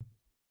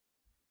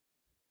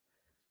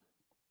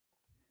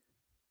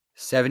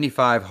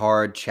75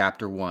 Hard,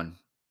 Chapter 1.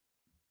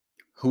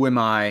 Who am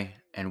I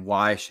and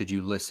why should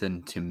you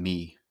listen to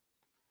me?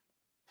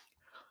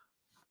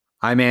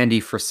 I'm Andy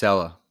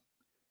Frisella.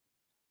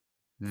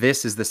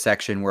 This is the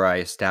section where I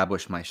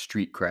establish my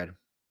street cred.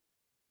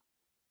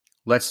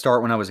 Let's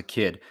start when I was a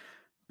kid,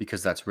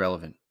 because that's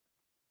relevant.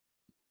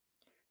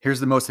 Here's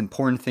the most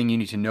important thing you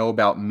need to know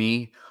about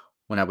me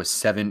when I was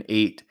 7,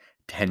 8,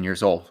 10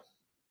 years old.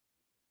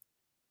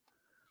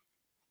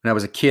 When I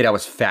was a kid, I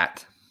was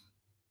fat.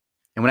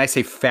 And when I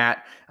say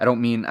fat, I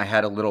don't mean I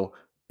had a little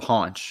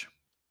paunch.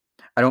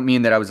 I don't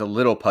mean that I was a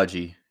little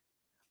pudgy.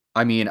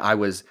 I mean, I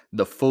was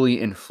the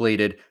fully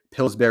inflated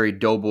Pillsbury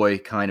Doughboy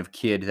kind of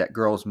kid that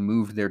girls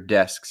moved their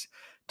desks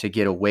to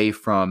get away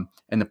from,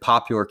 and the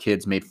popular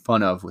kids made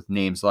fun of with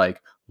names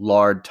like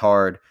Lard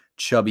Tard,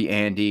 Chubby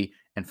Andy,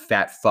 and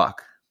Fat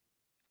Fuck.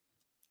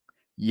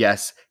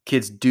 Yes,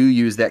 kids do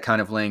use that kind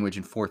of language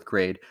in fourth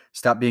grade.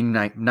 Stop being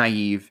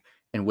naive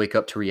and wake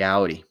up to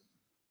reality.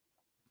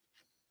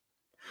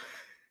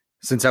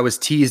 Since I was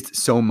teased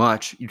so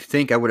much, you'd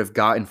think I would have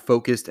gotten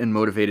focused and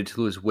motivated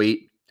to lose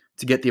weight,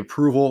 to get the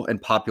approval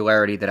and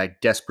popularity that I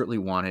desperately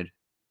wanted.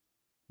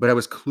 But I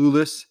was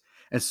clueless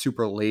and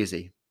super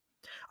lazy.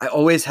 I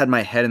always had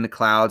my head in the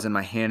clouds and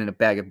my hand in a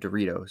bag of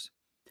Doritos.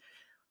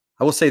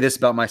 I will say this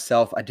about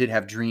myself, I did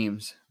have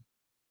dreams.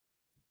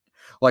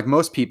 Like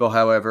most people,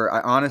 however,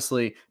 I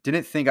honestly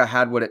didn't think I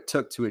had what it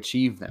took to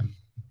achieve them.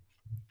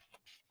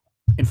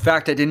 In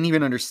fact, I didn't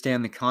even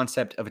understand the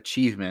concept of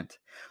achievement.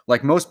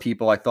 Like most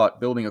people, I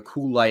thought building a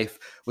cool life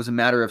was a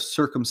matter of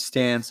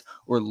circumstance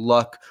or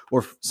luck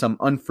or some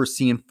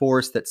unforeseen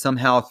force that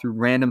somehow, through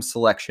random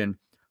selection,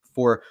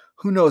 for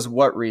who knows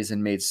what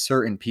reason, made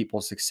certain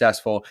people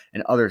successful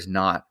and others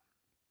not.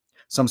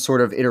 Some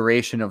sort of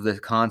iteration of the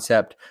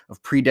concept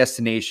of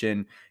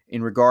predestination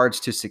in regards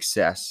to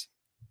success,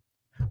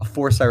 a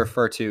force I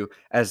refer to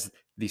as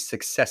the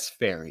success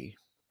fairy.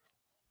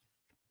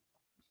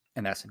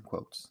 And that's in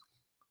quotes.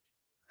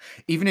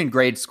 Even in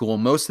grade school,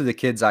 most of the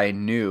kids I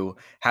knew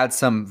had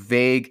some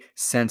vague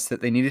sense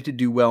that they needed to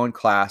do well in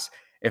class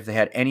if they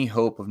had any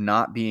hope of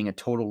not being a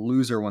total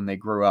loser when they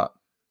grew up.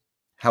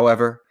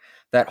 However,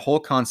 that whole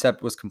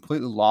concept was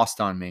completely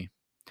lost on me.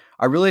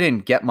 I really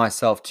didn't get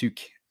myself to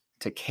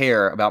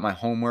care about my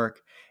homework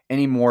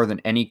any more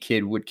than any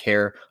kid would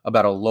care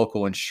about a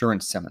local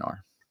insurance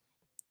seminar.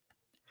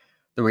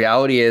 The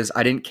reality is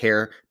I didn't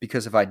care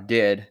because if I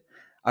did,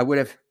 I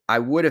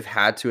would have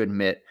had to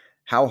admit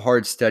how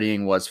hard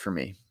studying was for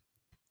me.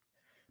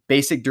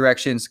 Basic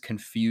directions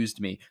confused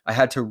me. I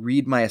had to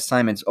read my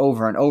assignments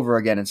over and over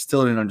again and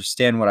still didn't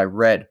understand what I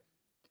read.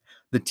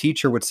 The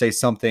teacher would say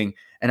something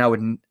and I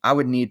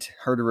would need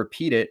her to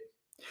repeat it,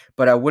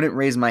 but I wouldn't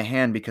raise my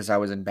hand because I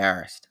was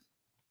embarrassed.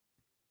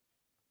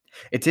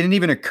 It didn't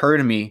even occur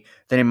to me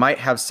that I might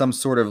have some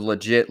sort of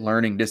legit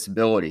learning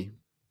disability.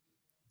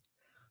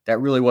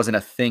 That really wasn't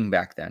a thing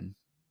back then.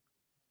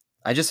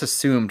 I just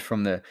assumed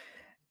from the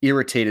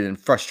irritated and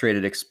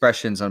frustrated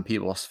expressions on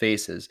people's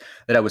faces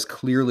that I was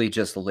clearly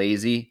just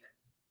lazy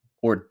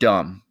or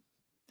dumb.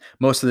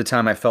 Most of the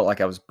time, I felt like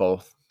I was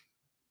both.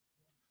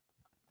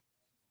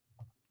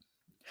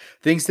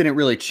 Things didn't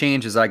really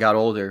change as I got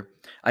older.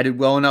 I did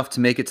well enough to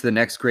make it to the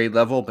next grade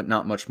level, but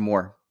not much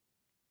more.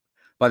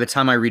 By the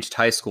time I reached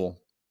high school,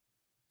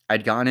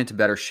 I'd gotten into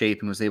better shape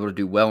and was able to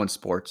do well in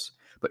sports,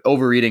 but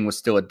overeating was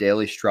still a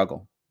daily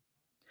struggle.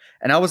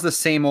 And I was the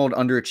same old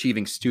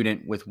underachieving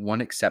student with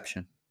one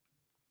exception.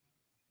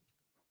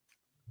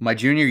 My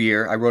junior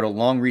year, I wrote a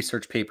long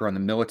research paper on the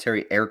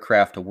military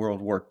aircraft of World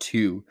War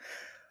II.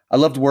 I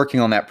loved working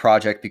on that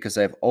project because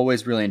I've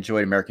always really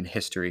enjoyed American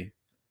history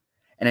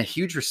and a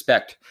huge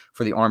respect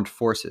for the armed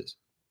forces.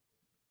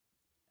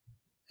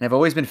 And I've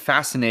always been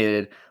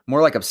fascinated,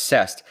 more like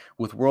obsessed,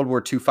 with World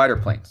War II fighter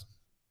planes.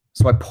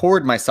 So I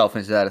poured myself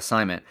into that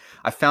assignment.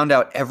 I found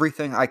out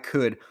everything I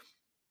could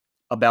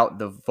about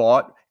the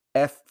Vought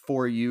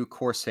F4U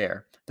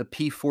Corsair, the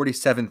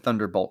P-47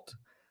 Thunderbolt,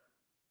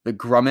 the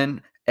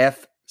Grumman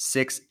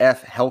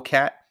F-6F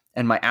Hellcat,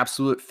 and my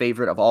absolute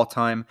favorite of all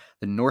time,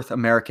 the North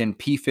American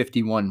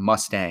P-51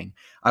 Mustang.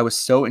 I was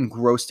so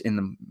engrossed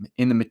in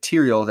the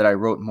material that I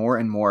wrote more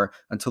and more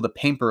until the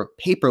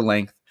paper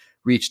length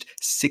reached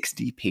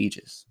 60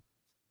 pages.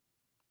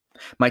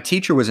 My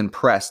teacher was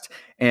impressed,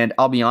 and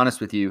I'll be honest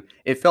with you,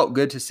 it felt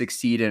good to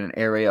succeed in an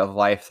area of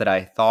life that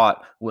I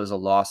thought was a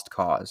lost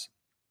cause.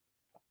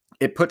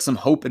 It put some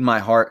hope in my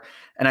heart,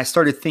 and I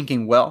started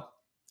thinking, well,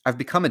 I've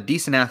become a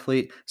decent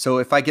athlete, so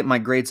if I get my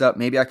grades up,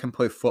 maybe I can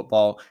play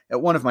football at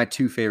one of my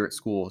two favorite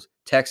schools,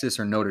 Texas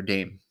or Notre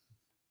Dame.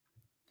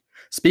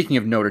 Speaking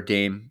of Notre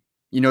Dame,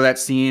 you know that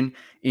scene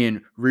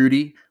in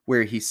Rudy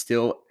where he's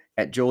still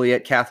at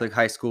Joliet Catholic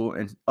High School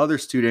and other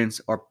students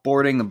are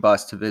boarding the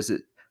bus to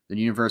visit the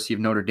University of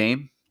Notre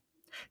Dame?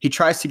 He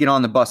tries to get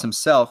on the bus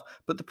himself,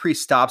 but the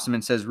priest stops him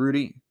and says,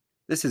 "Rudy,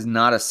 this is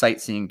not a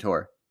sightseeing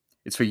tour.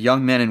 It's for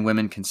young men and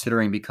women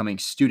considering becoming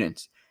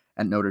students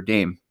at Notre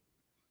Dame."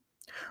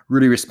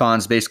 Rudy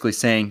responds basically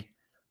saying,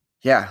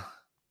 "Yeah,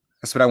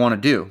 that's what I want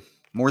to do,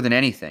 more than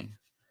anything."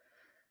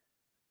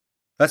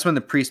 That's when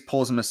the priest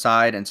pulls him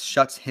aside and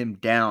shuts him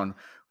down.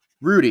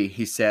 "Rudy,"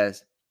 he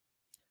says,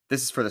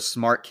 "this is for the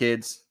smart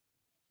kids.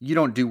 You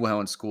don't do well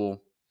in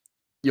school.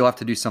 You'll have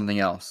to do something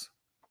else."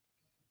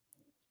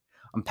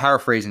 I'm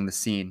paraphrasing the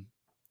scene.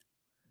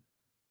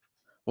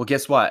 Well,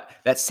 guess what?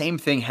 That same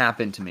thing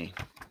happened to me.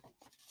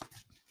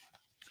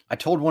 I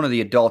told one of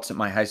the adults at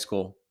my high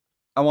school,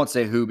 I won't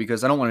say who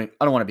because I don't want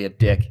to be a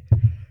dick,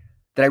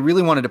 that I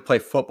really wanted to play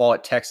football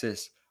at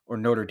Texas or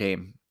Notre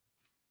Dame.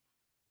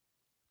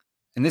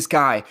 And this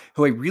guy,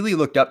 who I really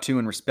looked up to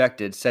and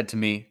respected, said to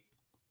me,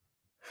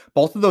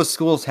 "Both of those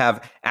schools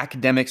have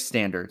academic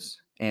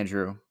standards,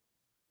 Andrew.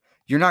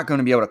 You're not going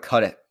to be able to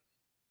cut it."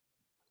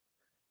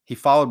 He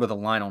followed with a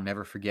line I'll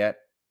never forget.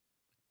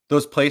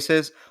 "Those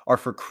places are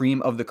for cream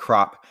of the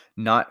crop,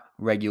 not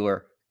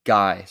regular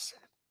guys."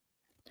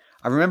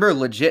 I remember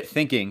legit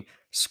thinking,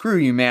 screw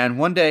you, man.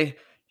 One day,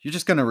 you're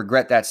just going to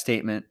regret that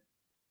statement.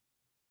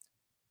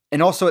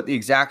 And also at the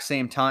exact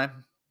same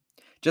time,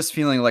 just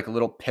feeling like a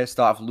little pissed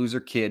off loser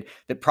kid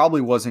that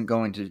probably wasn't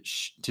going to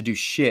do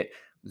shit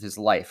with his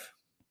life.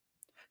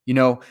 You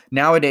know,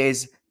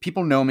 nowadays,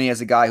 people know me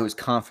as a guy who is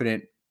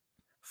confident,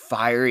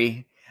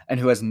 fiery, and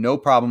who has no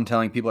problem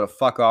telling people to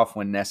fuck off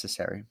when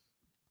necessary.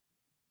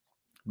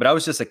 But I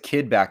was just a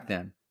kid back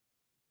then.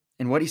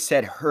 And what he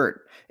said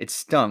hurt, it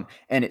stung,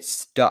 and it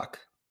stuck.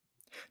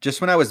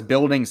 Just when I was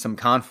building some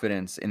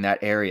confidence in that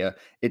area,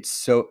 it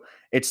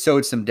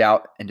sowed some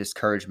doubt and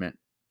discouragement.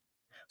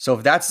 So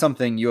if that's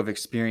something you have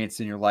experienced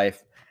in your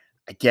life,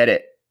 I get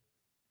it.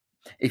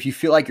 If you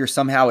feel like you're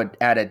somehow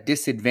at a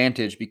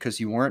disadvantage because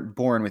you weren't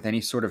born with any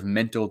sort of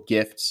mental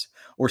gifts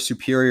or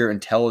superior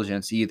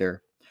intelligence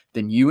either,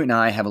 then you and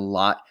I have a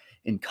lot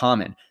in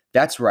common.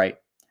 That's right.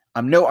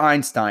 I'm no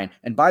Einstein.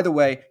 And by the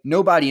way,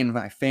 nobody in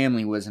my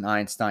family was an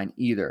Einstein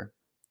either.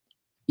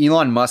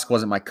 Elon Musk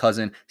wasn't my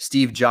cousin.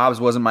 Steve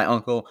Jobs wasn't my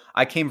uncle.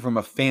 I came from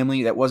a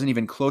family that wasn't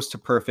even close to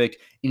perfect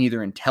in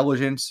either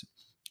intelligence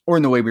or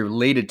in the way we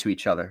related to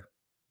each other.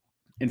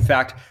 In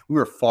fact, we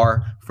were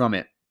far from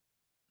it.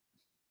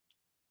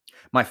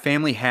 My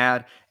family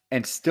had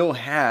and still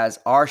has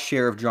our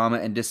share of drama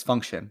and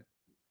dysfunction.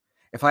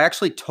 If I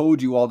actually told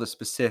you all the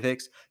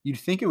specifics, you'd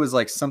think it was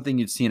like something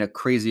you'd see in a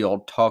crazy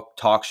old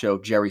talk show,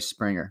 Jerry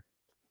Springer.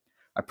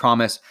 I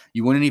promise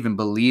you wouldn't even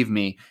believe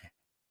me,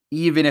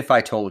 even if I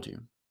told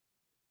you.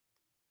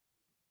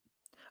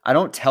 I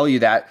don't tell you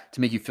that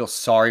to make you feel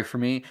sorry for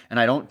me, and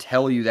I don't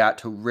tell you that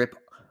to rip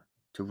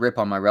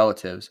on my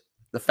relatives.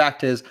 The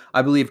fact is,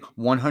 I believe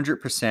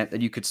 100%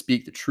 that you could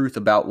speak the truth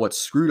about what's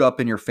screwed up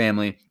in your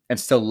family and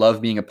still love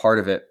being a part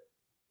of it.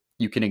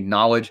 You can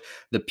acknowledge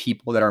the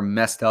people that are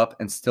messed up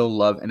and still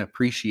love and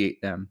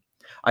appreciate them.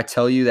 I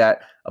tell you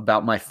that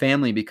about my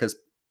family because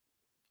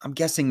I'm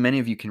guessing many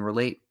of you can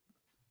relate.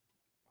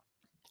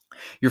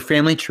 Your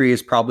family tree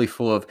is probably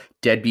full of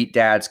deadbeat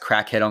dads,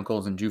 crackhead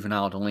uncles, and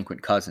juvenile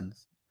delinquent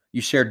cousins.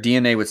 You share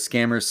DNA with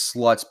scammers,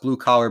 sluts,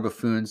 blue-collar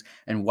buffoons,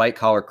 and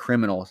white-collar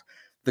criminals.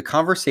 The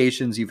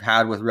conversations you've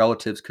had with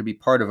relatives could be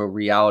part of a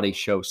reality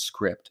show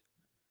script.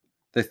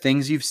 The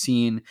things you've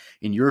seen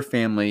in your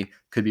family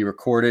could be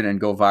recorded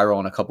and go viral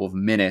in a couple of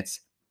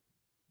minutes.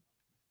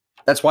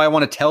 That's why I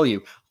want to tell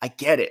you, I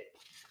get it.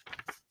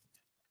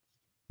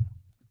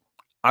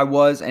 I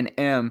was and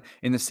am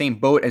in the same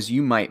boat as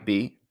you might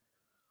be.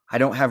 I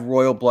don't have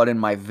royal blood in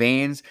my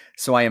veins,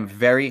 so I am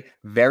very,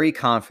 very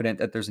confident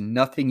that there's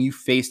nothing you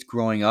faced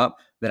growing up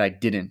that I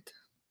didn't.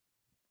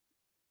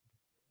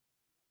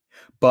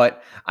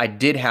 But I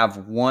did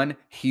have one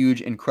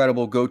huge,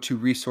 incredible go-to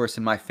resource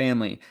in my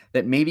family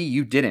that maybe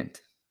you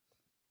didn't.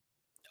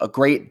 A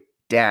great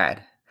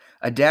dad.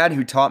 A dad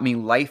who taught me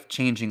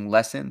life-changing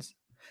lessons.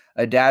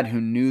 A dad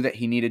who knew that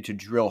he needed to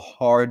drill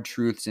hard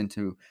truths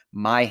into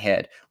my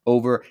head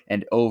over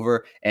and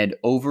over and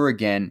over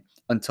again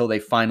until they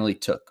finally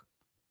took.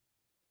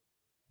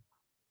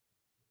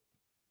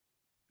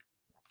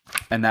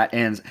 And that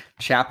ends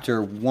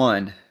chapter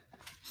 1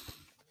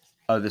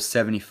 of the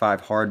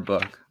 75 Hard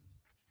book.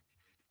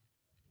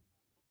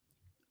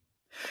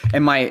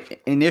 And my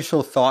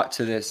initial thought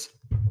to this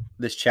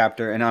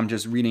chapter, and I'm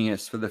just reading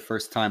this for the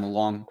first time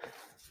along,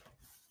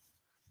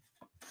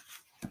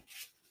 I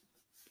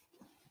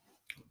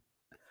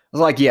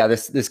was like, yeah,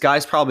 this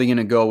guy's probably going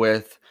to go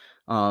with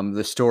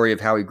the story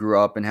of how he grew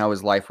up and how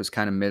his life was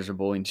kind of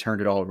miserable and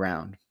turned it all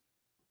around.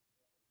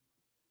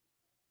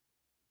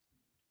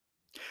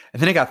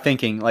 And then I got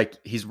thinking, like,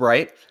 he's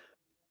right.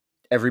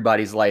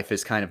 Everybody's life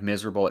is kind of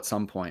miserable at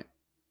some point.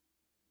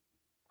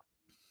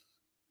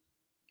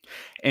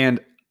 And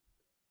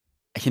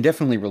I can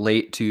definitely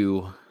relate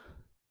to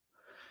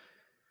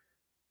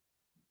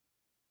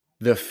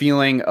the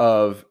feeling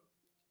of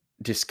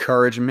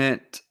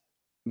discouragement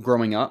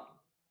growing up,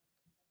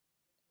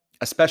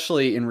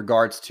 especially in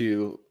regards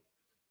to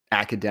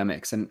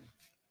academics. And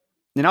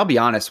I'll be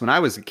honest, when I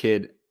was a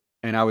kid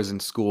and I was in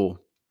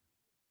school,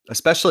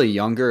 especially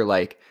younger,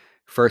 like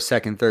first,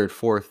 second, third,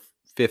 fourth,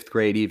 fifth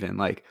grade, even,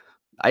 like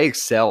I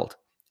excelled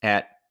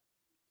at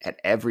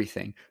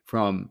everything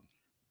from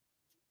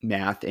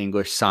math,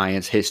 English,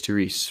 science,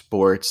 history,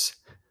 sports.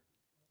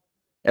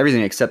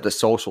 everything except the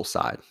social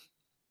side.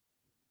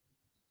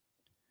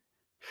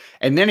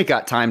 And then it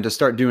got time to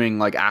start doing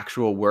like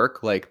actual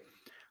work, like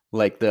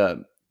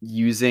the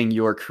using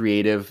your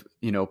creative,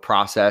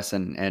 process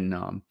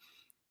and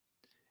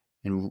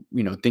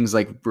things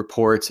like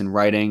reports and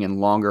writing and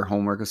longer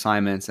homework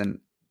assignments, and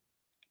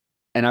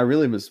I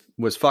really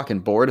was fucking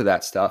bored of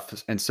that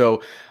stuff. And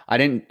so I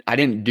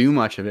didn't do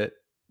much of it,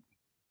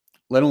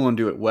 let alone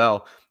do it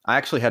well. I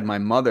actually had my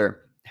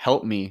mother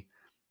help me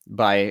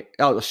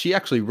she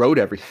actually wrote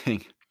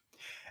everything.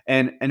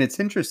 And it's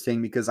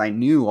interesting because I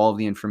knew all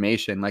the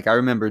information. Like I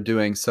remember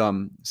doing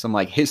some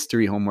like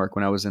history homework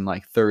when I was in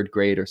like 3rd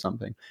grade or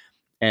something.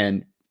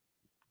 And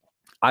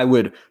I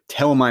would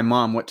tell my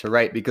mom what to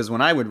write because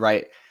when I would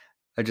write,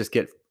 I just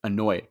get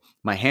annoyed.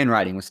 My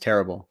handwriting was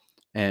terrible,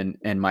 and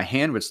my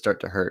hand would start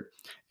to hurt,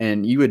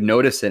 and you would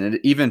notice it. And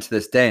even to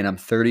this day, and I'm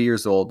 30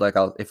 years old, like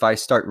if I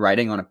start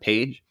writing on a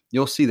page,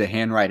 you'll see the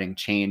handwriting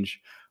change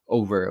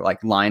over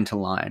like line to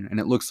line, and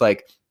it looks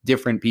like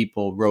different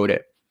people wrote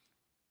it.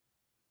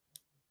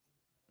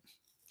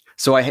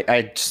 So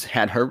I just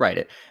had her write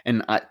it,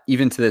 and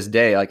even to this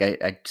day, like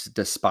I just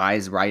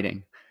despise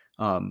writing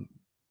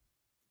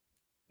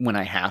when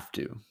I have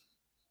to.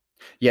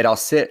 Yet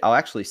I'll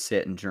actually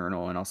sit and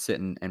journal, and I'll sit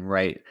and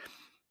write,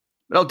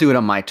 but I'll do it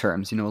on my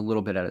terms, a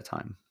little bit at a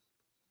time.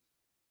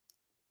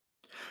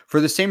 For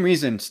the same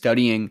reason,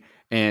 studying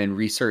and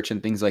research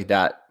and things like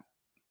that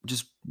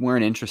just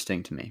weren't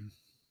interesting to me.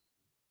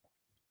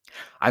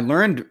 I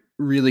learned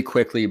really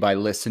quickly by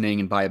listening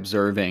and by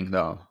observing,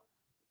 though.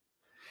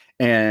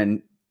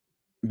 And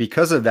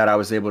because of that, I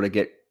was able to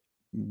get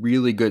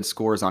really good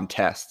scores on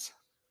tests.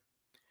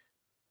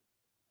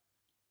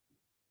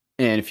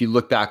 And if you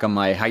look back on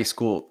my high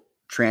school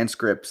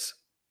transcripts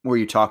where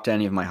you talk to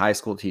any of my high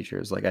school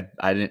teachers, like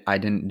I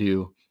didn't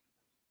do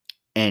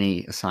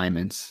any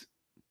assignments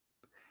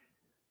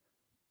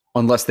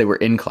unless they were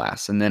in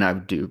class, and then I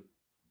would do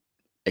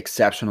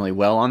exceptionally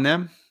well on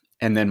them.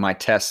 And then my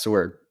tests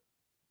were,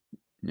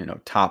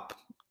 top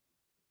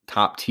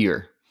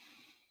tier.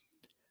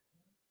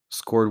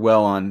 Scored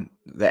well on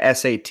the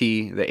SAT,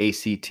 the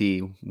ACT,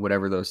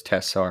 whatever those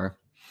tests are.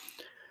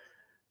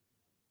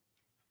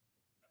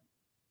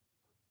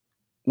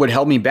 What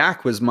held me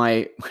back was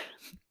my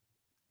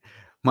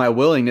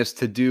willingness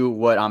to do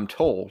what I'm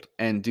told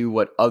and do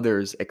what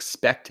others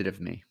expected of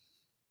me.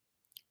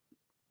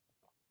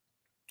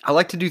 I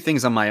like to do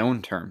things on my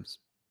own terms.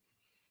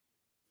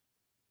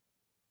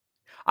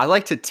 I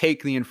like to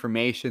take the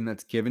information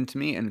that's given to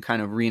me and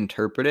kind of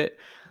reinterpret it,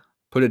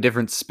 put a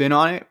different spin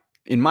on it.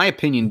 In my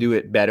opinion, do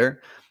it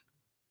better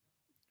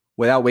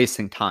without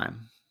wasting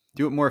time.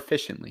 Do it more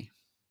efficiently.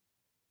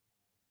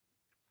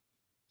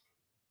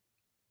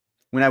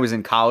 When I was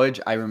in college,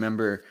 I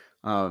remember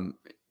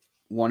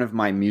one of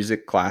my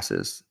music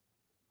classes.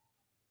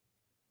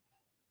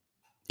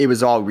 It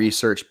was all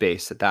research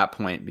based at that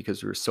point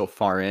because we were so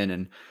far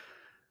in,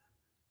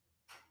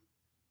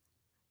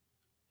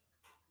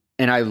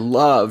 and I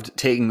loved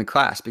taking the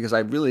class because I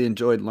really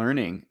enjoyed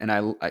learning.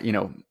 And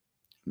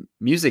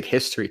music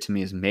history to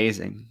me is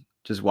amazing.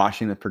 Just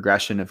watching the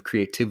progression of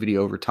creativity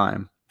over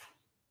time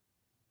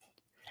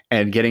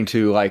and getting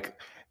to like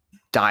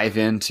dive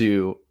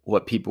into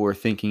what people were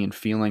thinking and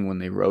feeling when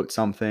they wrote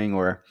something,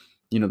 or,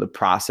 the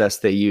process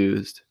they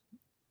used.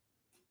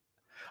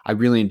 I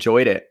really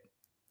enjoyed it.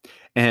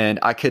 And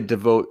I could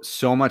devote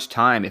so much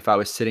time if I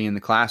was sitting in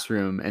the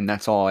classroom and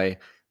that's all I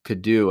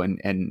could do.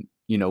 And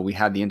we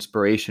had the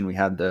inspiration, we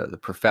had the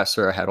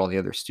professor, I had all the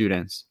other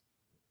students,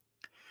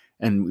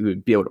 and we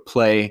would be able to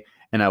play,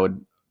 and I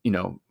would,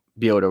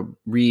 be able to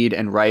read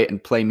and write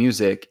and play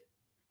music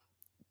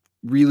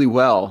really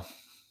well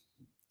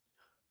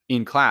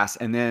in class.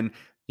 And then,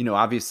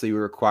 obviously we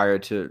were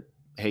required to,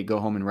 hey, go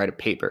home and write a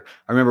paper.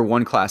 I remember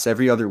one class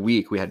every other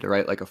week we had to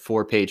write like a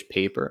 4-page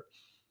paper.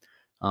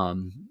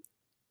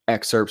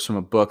 Excerpts from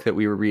a book that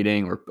we were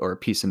reading, or a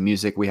piece of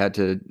music we had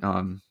to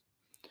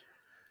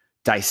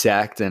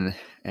dissect and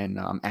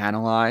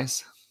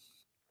analyze.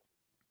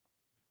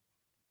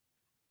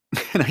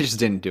 And I just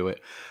didn't do it.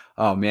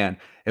 Oh man,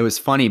 it was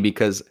funny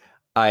because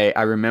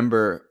I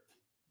remember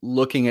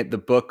looking at the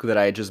book that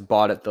I had just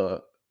bought at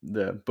the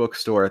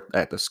bookstore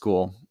at the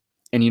school,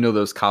 and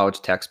those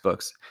college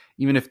textbooks,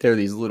 even if they're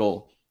these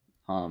little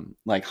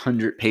like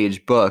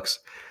 100-page books,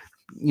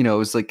 it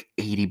was like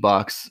 $80,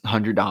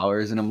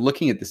 $100. And I'm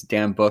looking at this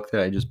damn book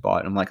that I just bought.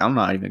 And I'm like, I'm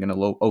not even going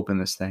to open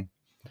this thing.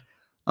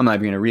 I'm not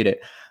even going to read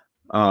it.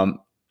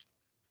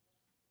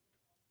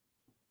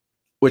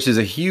 Which is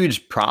a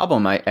huge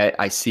problem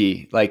I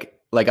see. Like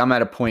I'm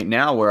at a point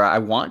now where I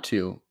want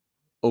to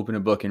open a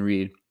book and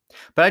read,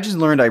 but I just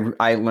learned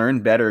I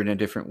learned better in a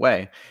different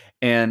way.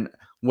 And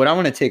what I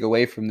want to take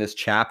away from this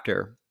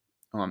chapter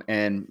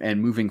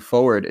and moving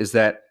forward is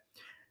that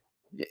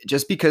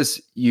just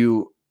because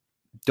you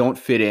don't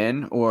fit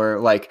in, or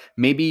like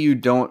maybe you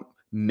don't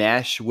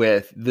mesh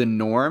with the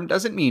norm,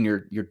 doesn't mean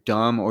you're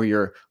dumb or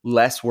you're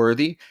less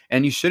worthy,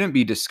 and you shouldn't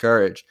be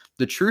discouraged.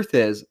 The truth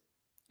is,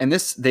 and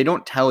they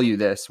don't tell you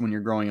this when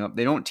you're growing up,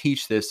 they don't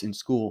teach this in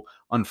school,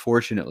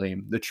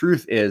 unfortunately. The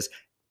truth is,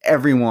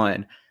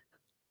 everyone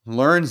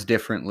learns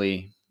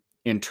differently,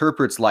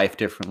 interprets life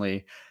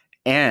differently,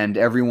 and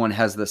everyone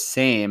has the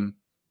same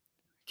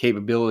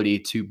capability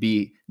to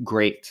be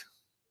great.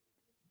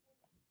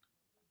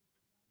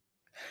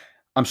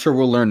 I'm sure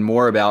we'll learn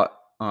more about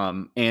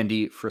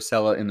Andy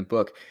Frisella in the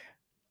book.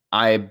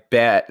 I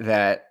bet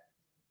that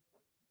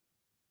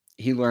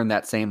he learned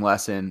that same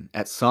lesson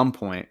at some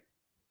point.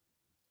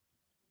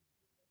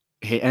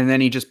 And then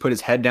he just put his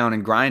head down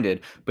and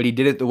grinded, but he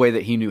did it the way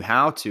that he knew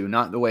how to,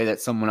 not the way that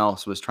someone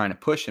else was trying to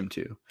push him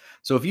to.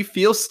 So if you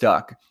feel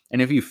stuck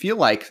and if you feel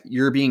like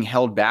you're being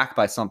held back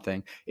by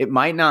something, it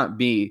might not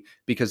be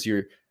because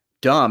you're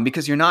dumb,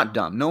 because you're not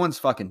dumb. No one's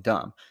fucking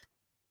dumb.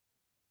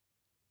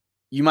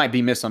 You might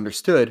be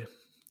misunderstood.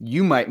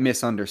 You might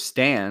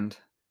misunderstand.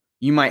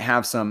 You might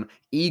have some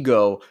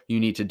ego you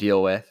need to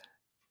deal with,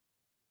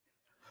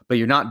 but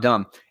you're not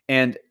dumb.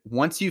 And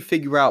once you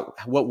figure out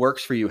what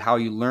works for you, how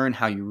you learn,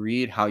 how you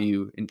read, how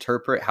you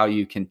interpret, how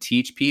you can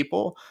teach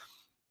people,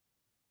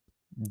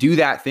 do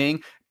that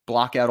thing,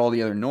 block out all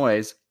the other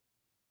noise,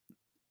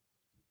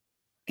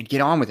 and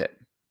get on with it.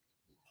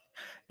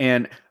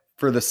 And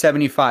for the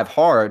 75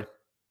 hard,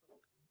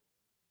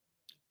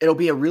 it'll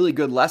be a really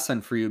good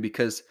lesson for you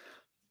because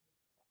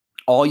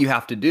all you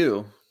have to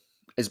do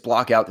is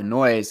block out the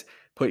noise,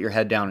 put your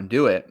head down and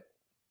do it.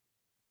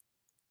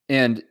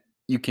 And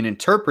you can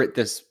interpret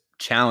this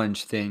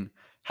challenge thing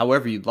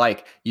however you'd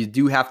like. You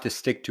do have to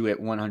stick to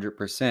it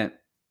 100%.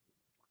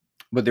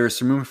 But there's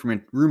some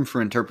room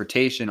for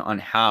interpretation on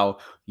how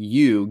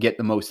you get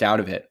the most out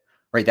of it,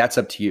 right? That's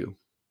up to you.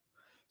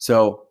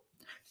 So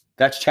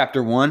that's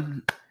chapter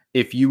 1.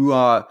 If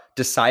you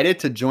decided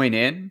to join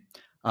in,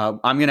 I'm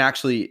going to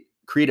actually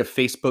create a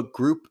Facebook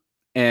group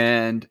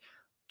and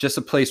just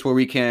a place where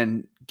we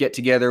can get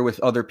together with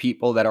other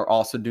people that are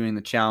also doing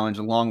the challenge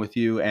along with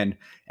you and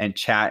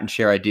chat and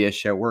share ideas,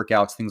 share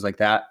workouts, things like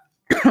that.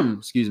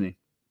 Excuse me.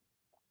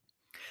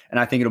 And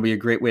I think it'll be a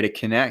great way to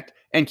connect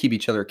and keep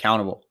each other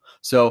accountable.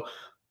 So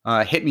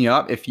hit me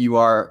up if you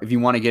want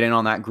to get in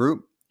on that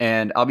group,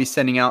 and I'll be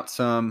sending out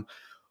some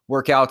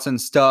workouts and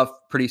stuff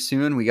pretty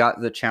soon. We got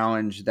the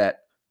challenge that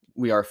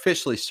we are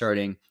officially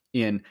starting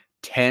in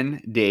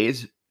 10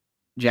 days,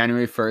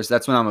 January 1st.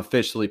 That's when I'm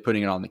officially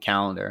putting it on the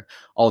calendar.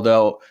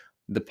 Although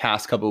the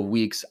past couple of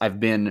weeks, I've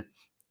been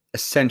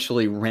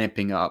essentially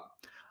ramping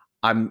up.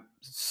 I'm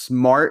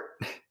smart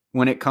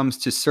when it comes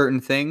to certain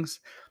things,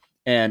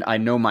 and I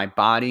know my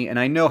body, and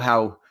I know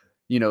how,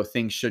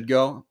 things should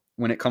go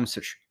when it comes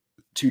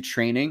to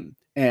training.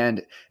 And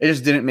it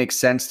just didn't make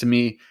sense to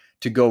me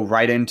to go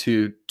right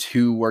into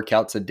 2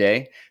 workouts a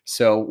day.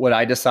 So what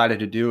I decided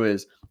to do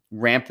is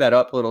ramp that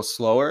up a little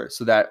slower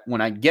so that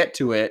when I get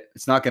to it,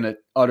 it's not going to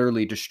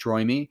utterly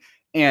destroy me.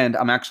 And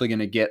I'm actually going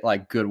to get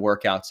like good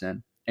workouts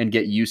in and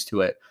get used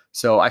to it.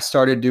 So I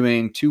started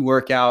doing 2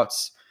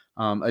 workouts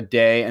a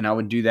day, and I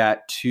would do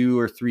that 2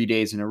 or 3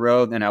 days in a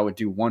row. Then I would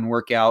do 1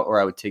 workout, or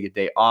I would take a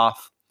day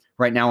off.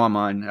 Right now I'm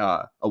on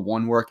a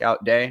 1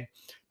 workout day.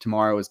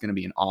 Tomorrow is going to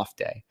be an off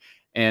day.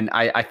 And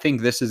I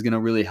think this is going to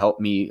really help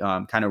me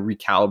kind of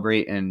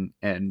recalibrate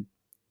and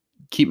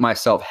keep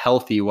myself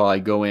healthy while I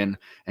go in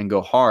and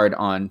go hard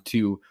on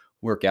 2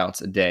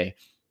 workouts a day.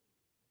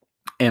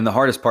 And the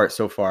hardest part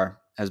so far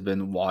has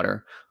been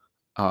water.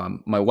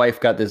 My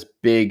wife got this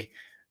big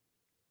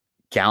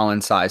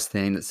gallon size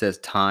thing that says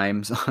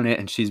times on it,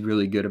 and she's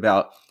really good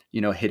about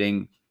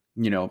hitting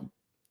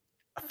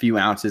a few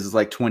ounces. It's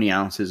like 20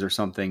 ounces or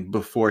something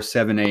before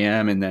 7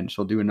 a.m. and then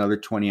she'll do another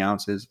 20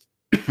 ounces.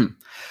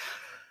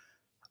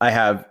 I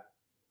have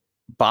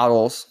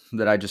bottles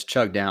that I just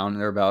chug down.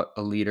 They're about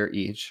a liter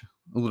each,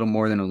 a little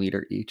more than a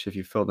liter each if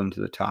you fill them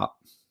to the top.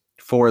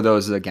 4 of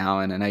those is a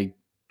gallon, and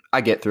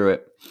I get through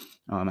it.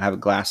 I have a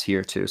glass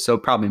here too, so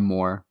probably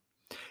more.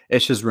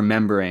 It's just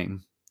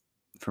remembering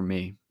for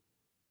me.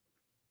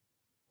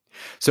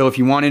 So if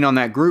you want in on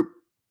that group,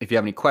 if you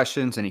have any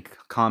questions, any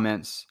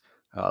comments,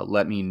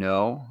 let me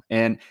know.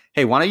 And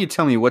hey, why don't you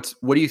tell me what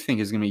do you think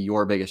is going to be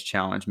your biggest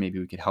challenge? Maybe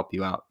we could help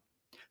you out.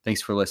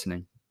 Thanks for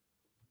listening.